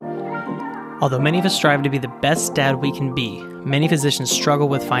Although many of us strive to be the best dad we can be, many physicians struggle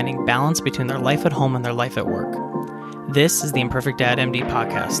with finding balance between their life at home and their life at work. This is the Imperfect Dad MD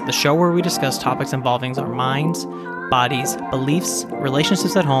podcast, the show where we discuss topics involving our minds, bodies, beliefs,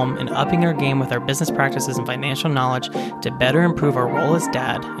 relationships at home, and upping our game with our business practices and financial knowledge to better improve our role as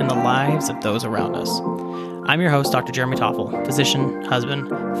dad and the lives of those around us. I'm your host, Dr. Jeremy Toffel, physician, husband,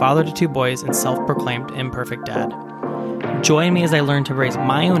 father to 2 boys, and self-proclaimed imperfect dad. Join me as I learn to embrace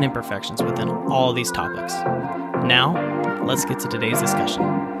my own imperfections within all these topics. Now, let's get to today's discussion.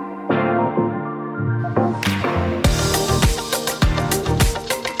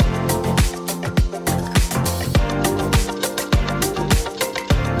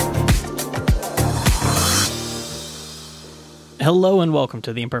 Hello and welcome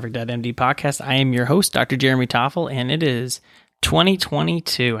to the Imperfect Dad MD podcast. I am your host, Dr. Jeremy Toffel, and it is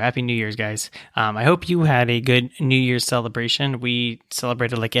 2022. Happy New Year's, guys. I hope you had a good New Year's celebration. We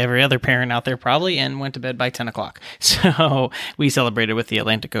celebrated like every other parent out there probably and went to bed by 10 o'clock. So we celebrated with the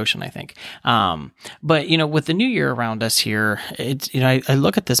Atlantic Ocean, I think. But, with the new year around us here, it's, I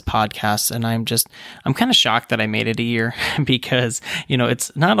look at this podcast and I'm kind of shocked that I made it a year because,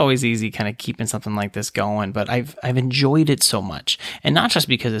 it's not always easy kind of keeping something like this going, but I've enjoyed it so much. And not just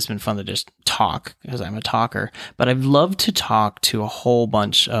because it's been fun to just talk, because I'm a talker, but I've loved to talk to a whole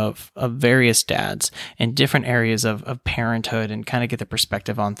bunch of various dads in different areas of parenthood and kind of get the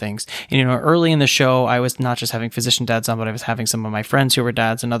perspective on things. And, early in the show, I was not just having physician dads on, but I was having some of my friends who were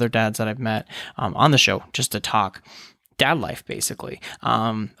dads and other dads that I've met on the show just to talk dad life, basically.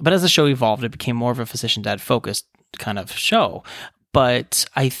 But as the show evolved, it became more of a physician dad focused kind of show. But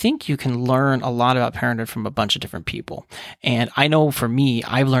I think you can learn a lot about parenthood from a bunch of different people. And I know for me,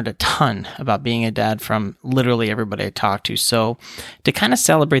 I've learned a ton about being a dad from literally everybody I talk to. So to kind of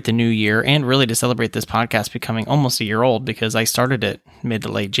celebrate the new year and really to celebrate this podcast becoming almost a year old, because I started it mid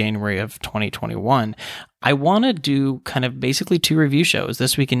to late January of 2021, I want to do kind of basically 2 review shows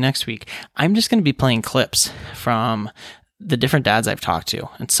this week and next week. I'm just going to be playing clips from the different dads I've talked to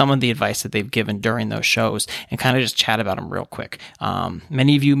and some of the advice that they've given during those shows and kind of just chat about them real quick.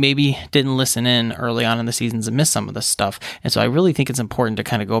 Many of you maybe didn't listen in early on in the seasons and missed some of this stuff. And so I really think it's important to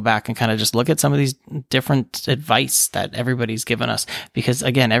kind of go back and kind of just look at some of these different advice that everybody's given us, because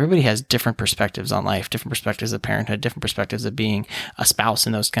again, everybody has different perspectives on life, different perspectives of parenthood, different perspectives of being a spouse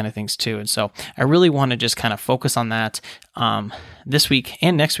and those kind of things too. And so I really want to just kind of focus on that this week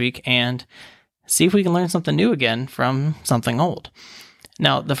and next week and see if we can learn something new again from something old.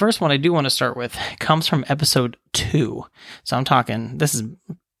 Now, the first one I do want to start with comes from episode 2. So I'm talking, this is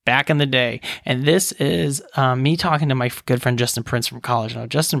back in the day. And this is me talking to my good friend Justin Prince from college. Now,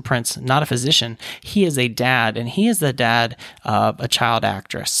 Justin Prince, not a physician, he is a dad, and he is the dad of a child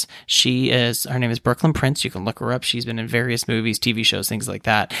actress. Her name is Brooklyn Prince. You can look her up. She's been in various movies, TV shows, things like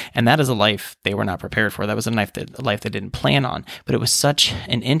that. And that is a life they were not prepared for. That was a life they didn't plan on. But it was such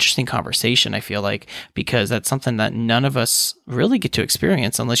an interesting conversation, I feel like, because that's something that none of us really get to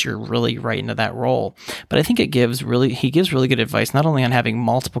experience unless you're really right into that role. But I think he gives really good advice, not only on having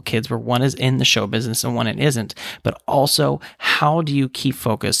multiple kids where one is in the show business and one it isn't, but also how do you keep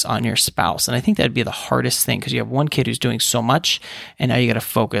focus on your spouse? And I think that'd be the hardest thing, because you have one kid who's doing so much and now you got to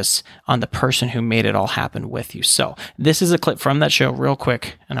focus on the person who made it all happen with you. So this is a clip from that show real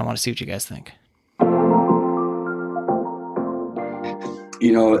quick, and I want to see what you guys think.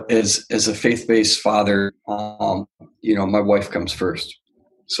 As a faith-based father, my wife comes first.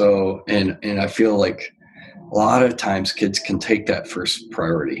 So, and I feel like a lot of times kids can take that first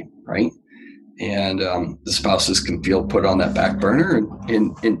priority, right? And the spouses can feel put on that back burner.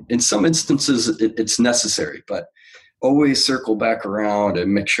 And in some instances, it's necessary, but always circle back around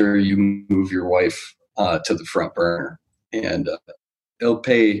and make sure you move your wife to the front burner. And it'll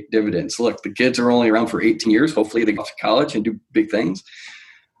pay dividends. Look, the kids are only around for 18 years. Hopefully they go to college and do big things.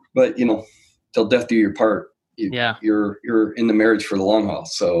 But, till death do your part. You're in the marriage for the long haul.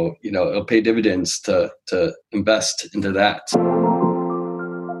 So, it'll pay dividends to invest into that.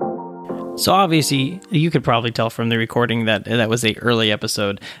 So obviously, you could probably tell from the recording that was a early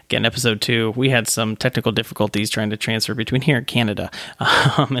episode. Again, episode 2, we had some technical difficulties trying to transfer between here and Canada.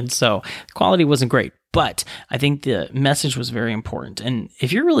 And so quality wasn't great. But I think the message was very important. And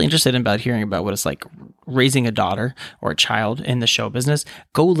if you're really interested in hearing about what it's like raising a daughter or a child in the show business,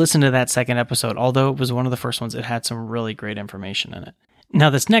 go listen to that second episode. Although it was one of the first ones, it had some really great information in it. Now,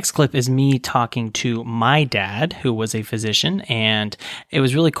 this next clip is me talking to my dad, who was a physician, and it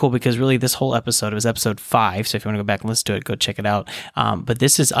was really cool because really this whole episode, it was episode 5, so if you want to go back and listen to it, go check it out. But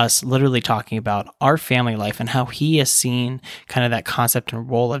this is us literally talking about our family life and how he has seen kind of that concept and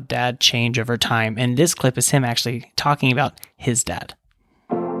role of dad change over time. And this clip is him actually talking about his dad.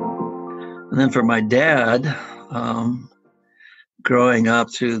 And then for my dad, um, growing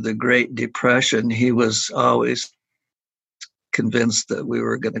up through the Great Depression, he was always convinced that we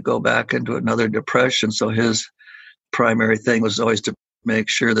were going to go back into another depression. So his primary thing was always to make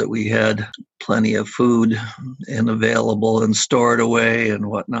sure that we had plenty of food and available and stored away and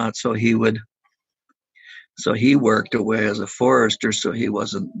whatnot. So he worked away as a forester. So he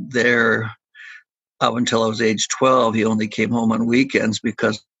wasn't there up until I was age 12. He only came home on weekends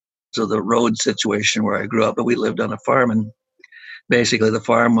because of the road situation where I grew up. But we lived on a farm, and basically the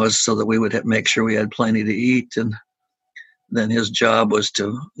farm was so that we would make sure we had plenty to eat. And then his job was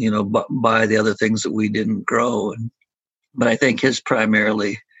to, buy the other things that we didn't grow. But I think his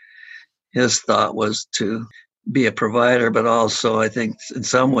thought was to be a provider, but also I think in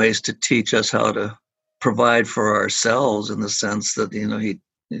some ways to teach us how to provide for ourselves, in the sense that,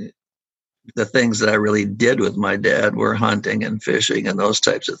 the things that I really did with my dad were hunting and fishing and those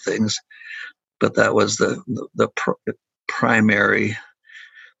types of things. But that was the primary.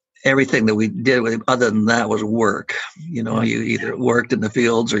 Everything that we did with him, other than that, was work. You either worked in the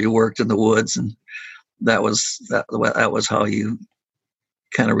fields or you worked in the woods, and that was how you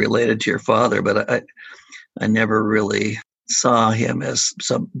kind of related to your father. But I never really saw him as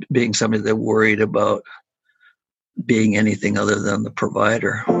being somebody that worried about being anything other than the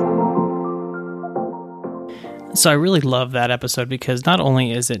provider. So I really love that episode because not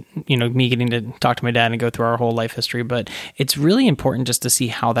only is it, me getting to talk to my dad and go through our whole life history, but it's really important just to see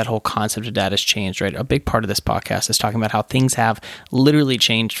how that whole concept of dad has changed, right? A big part of this podcast is talking about how things have literally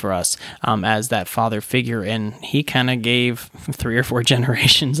changed for us as that father figure. And he kind of gave 3 or 4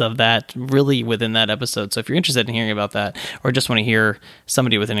 generations of that really within that episode. So if you're interested in hearing about that, or just want to hear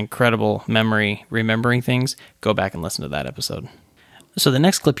somebody with an incredible memory remembering things, go back and listen to that episode. So the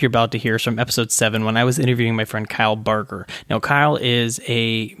next clip you're about to hear is from episode 7 when I was interviewing my friend Kyle Barker. Now, Kyle is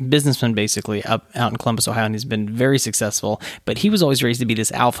a businessman basically out in Columbus, Ohio, and he's been very successful, but he was always raised to be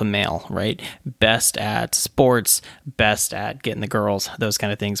this alpha male, right? Best at sports, best at getting the girls, those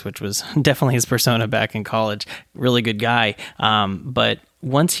kind of things, which was definitely his persona back in college. Really good guy. But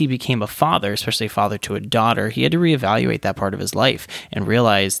once he became a father, especially a father to a daughter, he had to reevaluate that part of his life and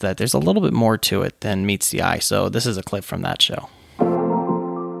realize that there's a little bit more to it than meets the eye. So this is a clip from that show.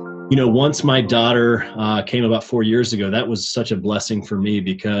 Once my daughter came about 4 years ago, that was such a blessing for me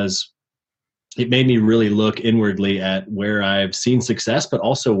because it made me really look inwardly at where I've seen success, but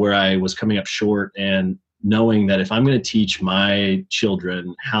also where I was coming up short, and knowing that if I'm going to teach my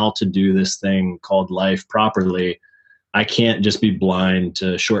children how to do this thing called life properly, I can't just be blind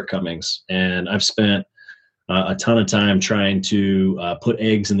to shortcomings. And I've spent a ton of time trying to put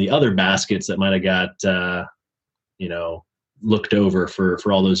eggs in the other baskets that might have got, looked over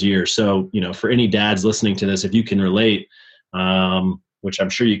for all those years. So, for any dads listening to this, if you can relate, which I'm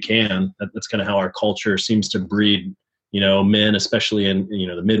sure you can, that's kind of how our culture seems to breed, men, especially in,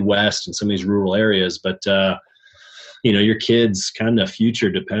 the Midwest and some of these rural areas. But, your kids' kind of future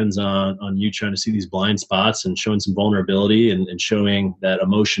depends on you trying to see these blind spots and showing some vulnerability and showing that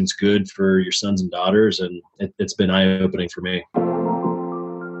emotion's good for your sons and daughters. And it's been eye-opening for me.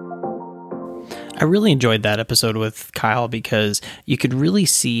 I really enjoyed that episode with Kyle because you could really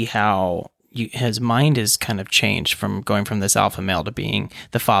see how his mind has kind of changed from going from this alpha male to being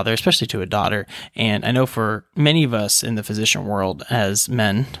the father, especially to a daughter. And I know for many of us in the physician world as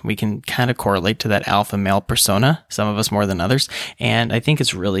men, we can kind of correlate to that alpha male persona, some of us more than others. And I think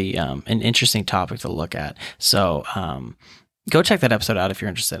it's really an interesting topic to look at. So go check that episode out if you're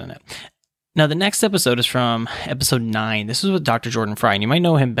interested in it. Now, the next episode is from episode 9. This is with Dr. Jordan Fry, and you might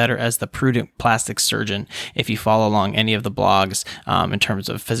know him better as the prudent plastic surgeon if you follow along any of the blogs in terms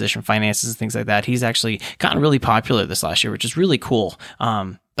of physician finances and things like that. He's actually gotten really popular this last year, which is really cool.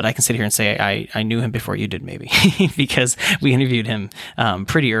 But I can sit here and say I knew him before you did, maybe, because we interviewed him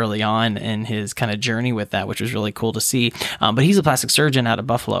pretty early on in his kind of journey with that, which was really cool to see. But he's a plastic surgeon out of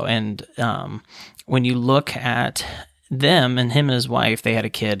Buffalo, and when you look at them and him and his wife, they had a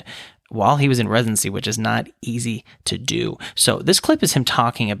kid while he was in residency, which is not easy to do. So this clip is him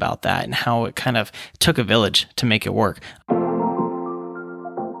talking about that and how it kind of took a village to make it work.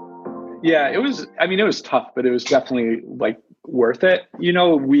 Yeah, it was tough, but it was definitely worth it.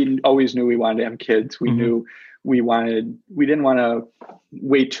 We always knew we wanted to have kids. We knew we didn't want to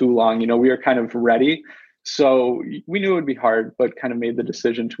wait too long. We were kind of ready. So we knew it would be hard, but kind of made the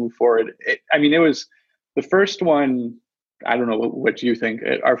decision to move forward. It was the first one. I don't know what you think.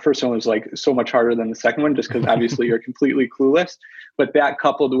 Our first one was so much harder than the second one, just because obviously you're completely clueless. But that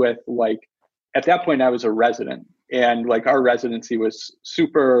coupled with at that point I was a resident, and our residency was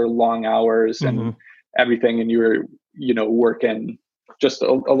super long hours and everything, and you were working just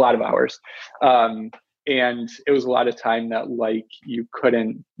a lot of hours. And it was a lot of time that like you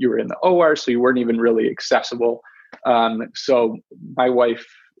were in the OR, so you weren't even really accessible. So my wife,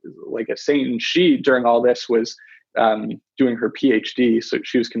 like a saint, and she, during all this, was doing her PhD. So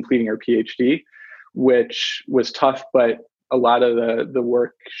she was completing her PhD, which was tough, but a lot of the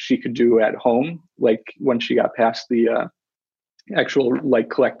work she could do at home, like when she got past the actual like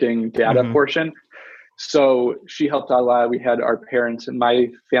collecting data portion. So she helped out a lot. We had our parents, and my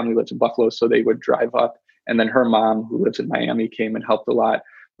family lives in Buffalo, so they would drive up. And then her mom, who lives in Miami, came and helped a lot.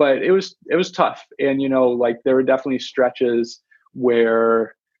 But it was tough. And, you know, like there were definitely stretches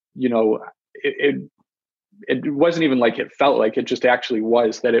where, you know, it wasn't even like it felt like, it just actually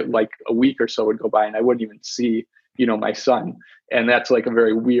was that it like a week or so would go by and I wouldn't even see, you know, my son. And that's like a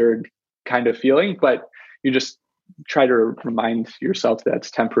very weird kind of feeling, but you just try to remind yourself that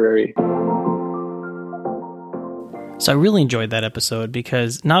it's temporary. So I really enjoyed that episode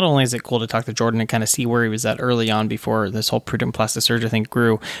because not only is it cool to talk to Jordan and kind of see where he was at early on before this whole prudent plastic surgery thing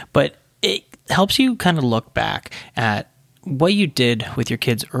grew, but it helps you kind of look back at what you did with your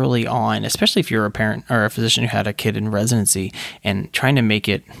kids early on, especially if you're a parent or a physician who had a kid in residency and trying to make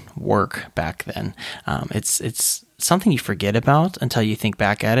it work back then. It's something you forget about until you think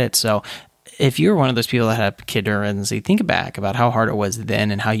back at it. So if you're one of those people that had a kid in residency, think back about how hard it was then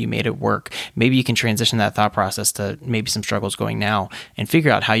and how you made it work. Maybe you can transition that thought process to maybe some struggles going now and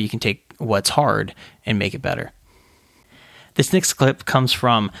figure out how you can take what's hard and make it better. This next clip comes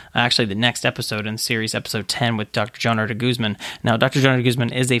from actually the next episode in series, episode 10, with Dr. Jonah de Guzman. Now, Dr. Jonah de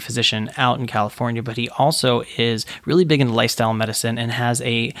Guzman is a physician out in California, but he also is really big into lifestyle medicine and has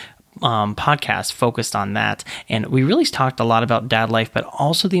a podcast focused on that. And we really talked a lot about dad life, but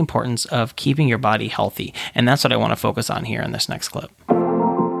also the importance of keeping your body healthy. And that's what I want to focus on here in this next clip.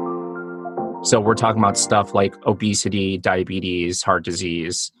 So we're talking about stuff like obesity, diabetes, heart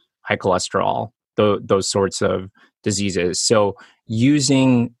disease, high cholesterol, those sorts of diseases. So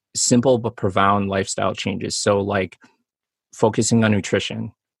using simple but profound lifestyle changes. So like focusing on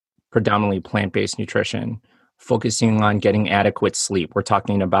nutrition, predominantly plant-based nutrition, focusing on getting adequate sleep. We're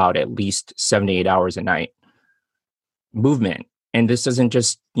talking about at least 7 to 8 hours a night. Movement. And this doesn't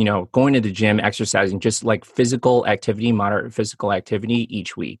just, you know, going to the gym, exercising, just like physical activity, moderate physical activity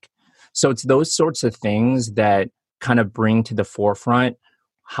each week. So it's those sorts of things that kind of bring to the forefront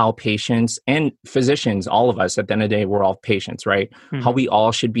how patients and physicians, all of us at the end of the day, we're all patients, right? Mm-hmm. How we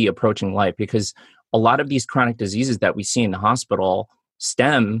all should be approaching life, because a lot of these chronic diseases that we see in the hospital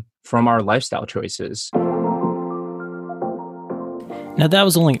stem from our lifestyle choices. Now, that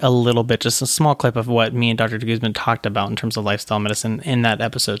was only a little bit, just a small clip of what me and Dr. de Guzman talked about in terms of lifestyle medicine in that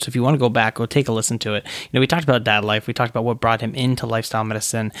episode. So if you want to go back, go take a listen to it. You know, we talked about dad life. We talked about what brought him into lifestyle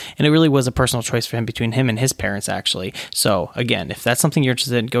medicine. And it really was a personal choice for him between him and his parents, actually. So again, if that's something you're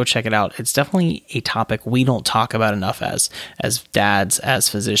interested in, go check it out. It's definitely a topic we don't talk about enough as dads, as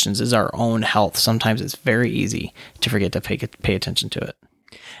physicians, is our own health. Sometimes it's very easy to forget to pay attention to it.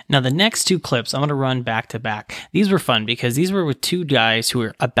 Now, the next two clips, I'm going to run back to back. These were fun because these were with two guys who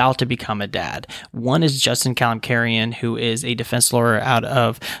are about to become a dad. One is Justin Kalamkarian, who is a defense lawyer out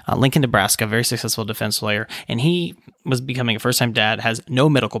of Lincoln, Nebraska, very successful defense lawyer. And he was becoming a first-time dad, has no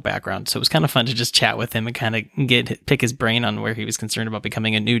medical background. So it was kind of fun to just chat with him and kind of pick his brain on where he was concerned about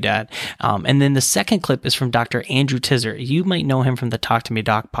becoming a new dad. And then the second clip is from Dr. Andrew Tizzard. You might know him from the Talk to Me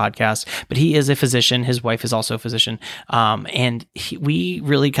Doc podcast, but he is a physician. His wife is also a physician. And we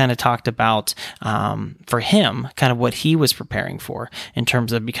really kind of talked about, for him, kind of what he was preparing for in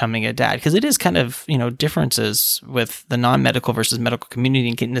terms of becoming a dad. Because it is kind of, you know, differences with the non-medical versus medical community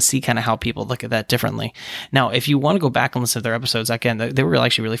and getting to see kind of how people look at that differently. Now, if you want to go back and listen to their episodes, again, they were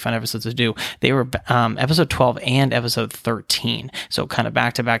actually really fun episodes to do. They were episode 12 and episode 13. So kind of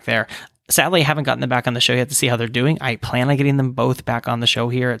back to back there. Sadly, I haven't gotten them back on the show yet to see how they're doing. I plan on getting them both back on the show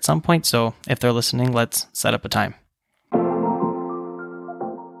here at some point. So if they're listening, let's set up a time.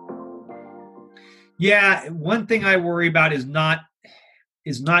 Yeah, one thing I worry about is not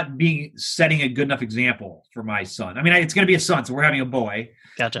setting a good enough example for my son. I mean, it's going to be a son, so we're having a boy.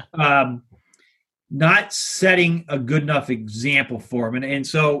 Gotcha. Not setting a good enough example for him. And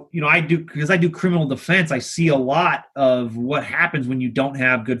so, you know, because I do criminal defense, I see a lot of what happens when you don't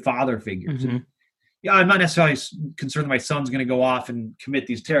have good father figures. Mm-hmm. Yeah, I'm not necessarily concerned that my son's going to go off and commit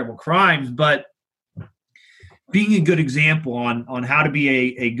these terrible crimes, but being a good example on how to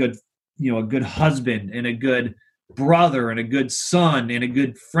be a good, you know, a good husband and a good brother and a good son and a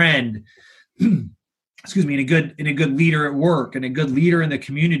good friend, excuse me, and a good leader at work and a good leader in the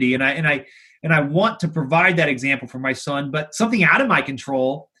community. And I want to provide that example for my son, but something out of my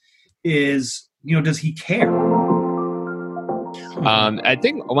control is, you know, does he care? I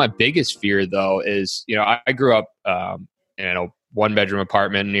think my biggest fear though is, I grew up, in a 1-bedroom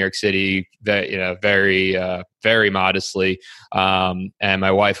apartment in New York City that, very, very modestly. And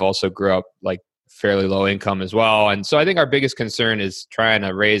my wife also grew up like fairly low income as well. And so I think our biggest concern is trying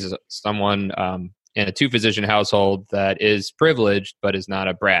to raise someone, in a 2-physician household that is privileged, but is not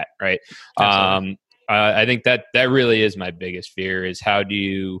a brat. Right. I think that really is my biggest fear is how do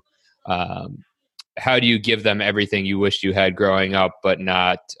you give them everything you wished you had growing up, but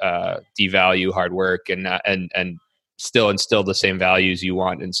not devalue hard work and still instill the same values you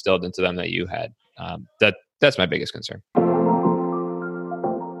want instilled into them that you had. That's my biggest concern.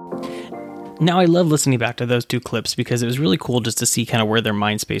 Now, I love listening back to those 2 clips because it was really cool just to see kind of where their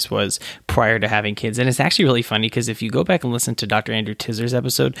mind space was prior to having kids. And it's actually really funny because if you go back and listen to Dr. Andrew Tizzer's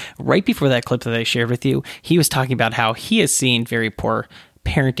episode, right before that clip that I shared with you, he was talking about how he has seen very poor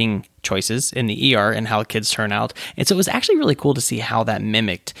parenting choices in the ER and how kids turn out. And so it was actually really cool to see how that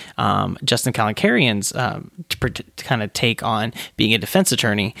mimicked Justin Kalankaryan's kind of take on being a defense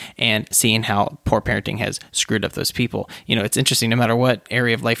attorney and seeing how poor parenting has screwed up those people. It's interesting, no matter what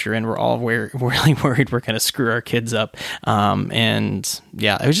area of life you're in, we're really worried we're going to screw our kids up. And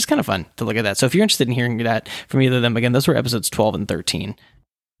yeah, it was just kind of fun to look at that. So if you're interested in hearing that from either of them, again, those were episodes 12 and 13.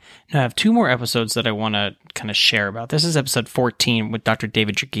 Now, I have 2 more episodes that I want to kind of share about. This is episode 14 with Dr.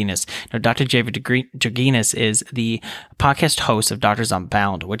 David Draginas. Now, Dr. David Draginas is the podcast host of Doctors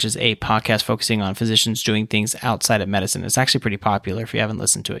Unbound, which is a podcast focusing on physicians doing things outside of medicine. It's actually pretty popular. If you haven't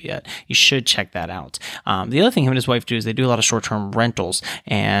listened to it yet, you should check that out. The other thing him and his wife do is they do a lot of short-term rentals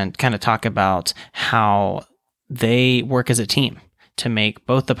and kind of talk about how they work as a team to make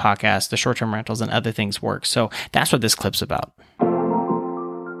both the podcast, the short-term rentals, and other things work. So that's what this clip's about.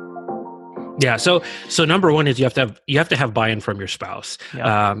 Yeah. So number one is you have to have buy-in from your spouse.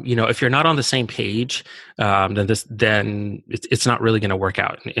 Yep. If you're not on the same page, then it's not really going to work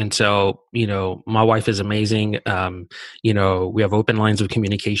out. And so, my wife is amazing. We have open lines of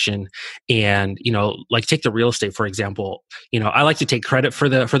communication, and, like take the real estate, for example, I like to take credit for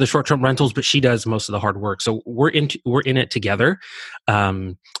the short-term rentals, but she does most of the hard work. So we're in it together.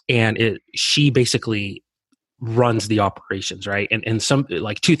 She basically runs the operations, right? And some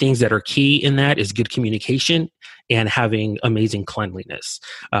like 2 things that are key in that is good communication and having amazing cleanliness.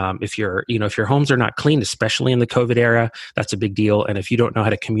 If your homes are not clean, especially in the COVID era, that's a big deal. And if you don't know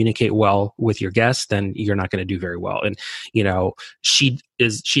how to communicate well with your guests, then you're not going to do very well. And she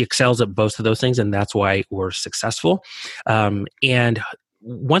excels at both of those things, and that's why we're successful. And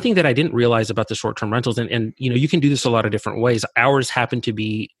one thing that I didn't realize about the short-term rentals, and you can do this a lot of different ways. Ours happen to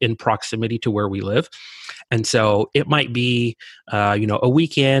be in proximity to where we live. And so it might be, a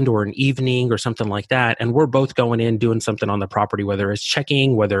weekend or an evening or something like that. And we're both going in doing something on the property, whether it's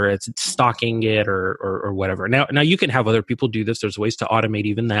checking, whether it's stocking it or whatever. Now you can have other people do this. There's ways to automate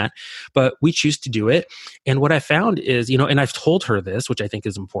even that, but we choose to do it. And what I found is, and I've told her this, which I think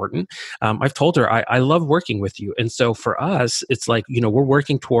is important. I've told her, I love working with you. And so for us, it's like, we're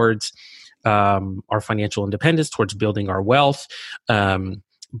working towards our financial independence, towards building our wealth.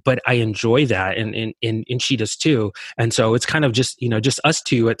 But I enjoy that, and she does too. And so it's kind of just us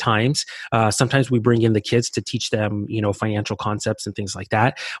 2 at times. Sometimes we bring in the kids to teach them, financial concepts and things like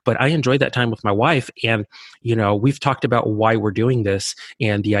that. But I enjoy that time with my wife, and we've talked about why we're doing this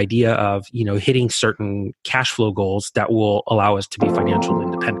and the idea of hitting certain cash flow goals that will allow us to be financially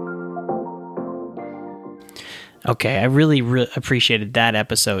independent. Okay, I really appreciated that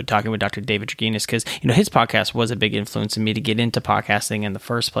episode talking with Dr. David Draginas because, his podcast was a big influence in me to get into podcasting in the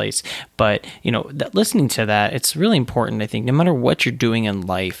first place. But, listening to that, it's really important, I think, no matter what you're doing in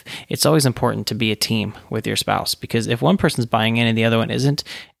life, it's always important to be a team with your spouse because if one person's buying in and the other one isn't,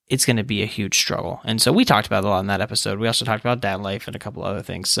 it's going to be a huge struggle. And so we talked about it a lot in that episode. We also talked about dad life and a couple other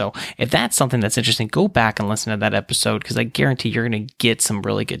things. So if that's something that's interesting, go back and listen to that episode because I guarantee you're going to get some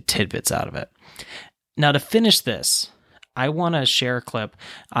really good tidbits out of it. Now, to finish this, I want to share a clip.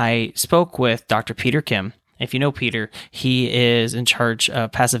 I spoke with Dr. Peter Kim. If you know Peter, he is in charge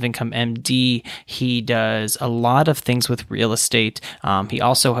of Passive Income MD. He does a lot of things with real estate. He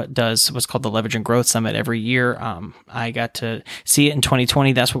also does what's called the Leverage and Growth Summit every year. I got to see it in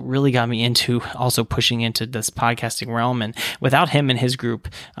 2020. That's what really got me into also pushing into this podcasting realm. And without him and his group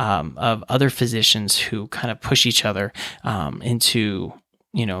of other physicians who kind of push each other into,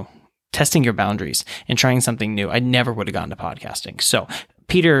 testing your boundaries and trying something new, I never would have gotten to podcasting. So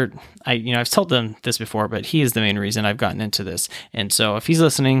Peter, I've told them this before, but he is the main reason I've gotten into this. And so if he's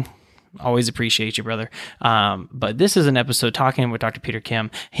listening, always appreciate you, brother. But this is an episode talking with Dr. Peter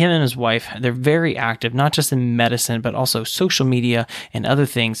Kim. Him and his wife, they're very active, not just in medicine, but also social media and other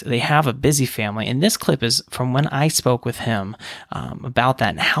things. They have a busy family. And this clip is from when I spoke with him about that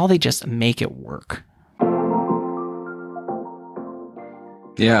and how they just make it work.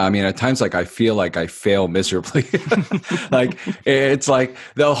 Yeah, I mean, at times, like, I feel like I fail miserably. Like, it's like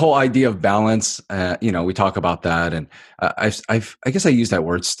the whole idea of balance. We talk about that, and I guess I use that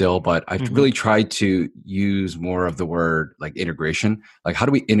word still, but I've really tried to use more of the word like integration. Like, how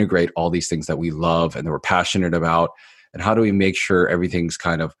do we integrate all these things that we love and that we're passionate about, and how do we make sure everything's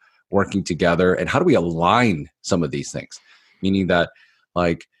kind of working together, and how do we align some of these things? Meaning that,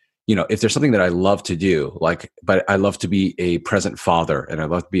 like, if there's something that I love to do, but I love to be a present father and I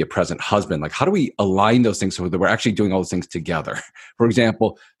love to be a present husband, like, how do we align those things so that we're actually doing all those things together? For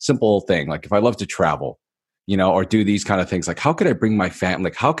example, simple thing, like if I love to travel, or do these kind of things, like how can I bring my family,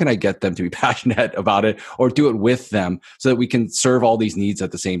 like how can I get them to be passionate about it or do it with them so that we can serve all these needs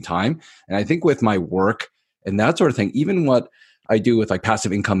at the same time? And I think with my work and that sort of thing, even what I do with like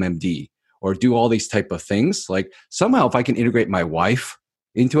Passive Income MD or do all these type of things, like somehow if I can integrate my wife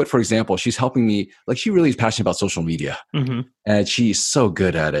into it, for example, she's helping me, like she really is passionate about social media and she's so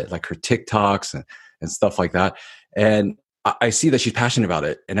good at it, like her TikToks and stuff like that. And I see that she's passionate about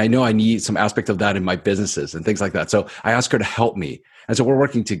it. And I know I need some aspect of that in my businesses and things like that. So I ask her to help me. And so we're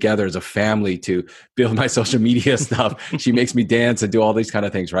working together as a family to build my social media stuff. She makes me dance and do all these kind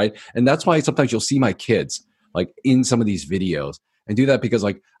of things, right? And that's why sometimes you'll see my kids like in some of these videos and do that because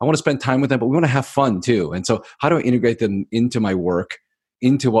like I want to spend time with them, but we want to have fun too. And so how do I integrate them into my work,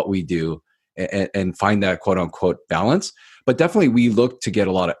 into what we do, and find that quote unquote balance? But definitely we look to get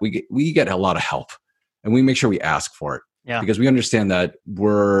we get a lot of help, and we make sure we ask for it. Yeah. Because we understand that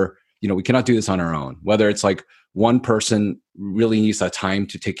we cannot do this on our own. Whether it's like one person really needs that time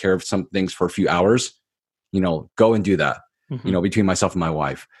to take care of some things for a few hours, go and do that. Between myself and my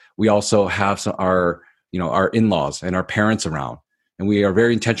wife, we also have our in-laws and our parents around, and we are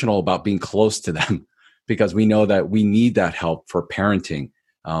very intentional about being close to them because we know that we need that help for parenting.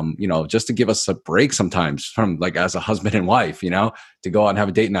 Just to give us a break sometimes from like as a husband and wife, to go out and have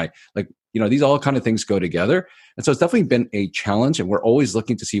a date night. Like, these all kind of things go together. And so it's definitely been a challenge, and we're always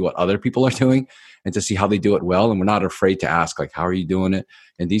looking to see what other people are doing and to see how they do it well. And we're not afraid to ask, like, how are you doing it?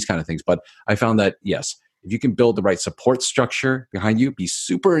 And these kind of things. But I found that, yes, if you can build the right support structure behind you, be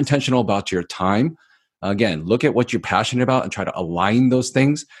super intentional about your time. Again, look at what you're passionate about and try to align those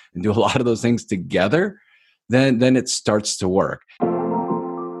things and do a lot of those things together, then it starts to work.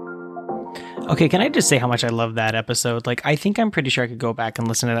 Okay, can I just say how much I love that episode? Like, I think I'm pretty sure I could go back and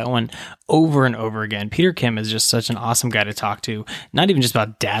listen to that one over and over again. Peter Kim is just such an awesome guy to talk to. Not even just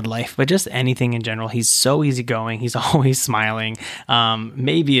about dad life, but just anything in general. He's so easygoing. He's always smiling.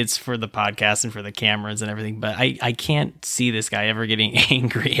 Maybe it's for the podcast and for the cameras and everything, but I can't see this guy ever getting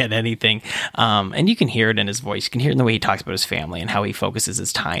angry at anything. And you can hear it in his voice. You can hear it in the way he talks about his family and how he focuses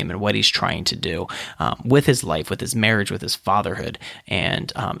his time and what he's trying to do with his life, with his marriage, with his fatherhood.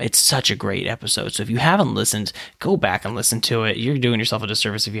 And it's such a great episode. So if you haven't listened, go back and listen to it. You're doing yourself a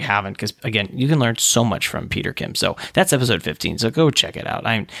disservice if you haven't, because again, you can learn so much from Peter Kim. So that's episode 15. So go check it out.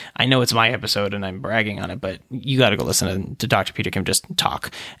 I know it's my episode and I'm bragging on it, but you got to go listen to Dr. Peter Kim just talk.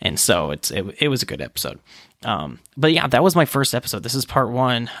 And so it was a good episode. But yeah, that was my first episode. This is part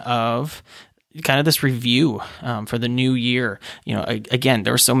one of kind of this review for the new year. Again,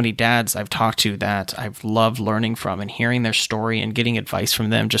 there are so many dads I've talked to that I've loved learning from and hearing their story and getting advice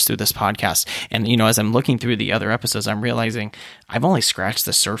from them just through this podcast. And, as I'm looking through the other episodes, I'm realizing I've only scratched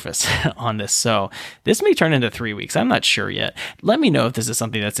the surface on this. So this may turn into 3 weeks. I'm not sure yet. Let me know if this is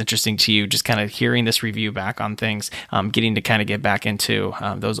something that's interesting to you, just kind of hearing this review back on things, getting to kind of get back into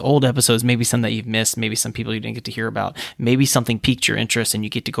those old episodes, maybe some that you've missed, maybe some people you didn't get to hear about, maybe something piqued your interest and you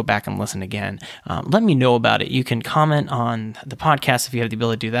get to go back and listen again. Let me know about it. You can comment on the podcast if you have the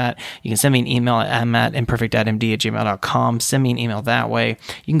ability to do that. You can send me an email at imperfectdadmd@gmail.com. Send me an email that way.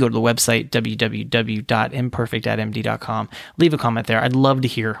 You can go to the website, www.imperfectdadmd.com. Leave a comment there. I'd love to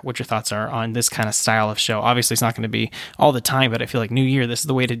hear what your thoughts are on this kind of style of show. Obviously, it's not going to be all the time, but I feel like New Year, this is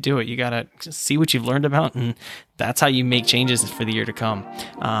the way to do it. You got to see what you've learned about, and that's how you make changes for the year to come.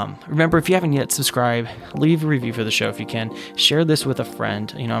 Remember, if you haven't yet subscribed, leave a review for the show if you can. Share this with a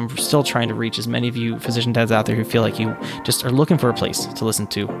friend. I'm still trying to reach as many of you physician dads out there who feel like you just are looking for a place to listen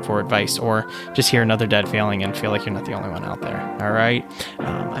to for advice, or just hear another dad failing and feel like you're not the only one out there. All right.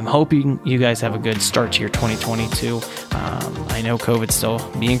 I'm hoping you guys have a good start to your 2022. I know COVID's still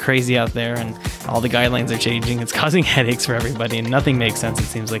being crazy out there and all the guidelines are changing. It's causing headaches for everybody and nothing makes sense, it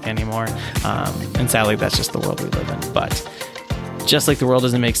seems like, anymore. And sadly, that's just the world we live in. But just like the world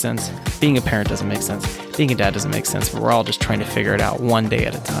doesn't make sense, being a parent doesn't make sense, being a dad doesn't make sense. We're all just trying to figure it out one day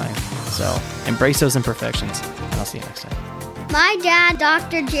at a time. So embrace those imperfections. I'll see you next time. My dad,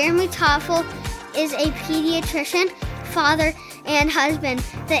 Dr. Jeremy Toffel, is a pediatrician, father, and husband.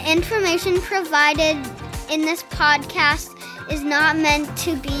 The information provided in this podcast is not meant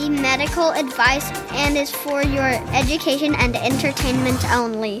to be medical advice and is for your education and entertainment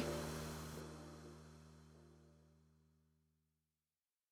only.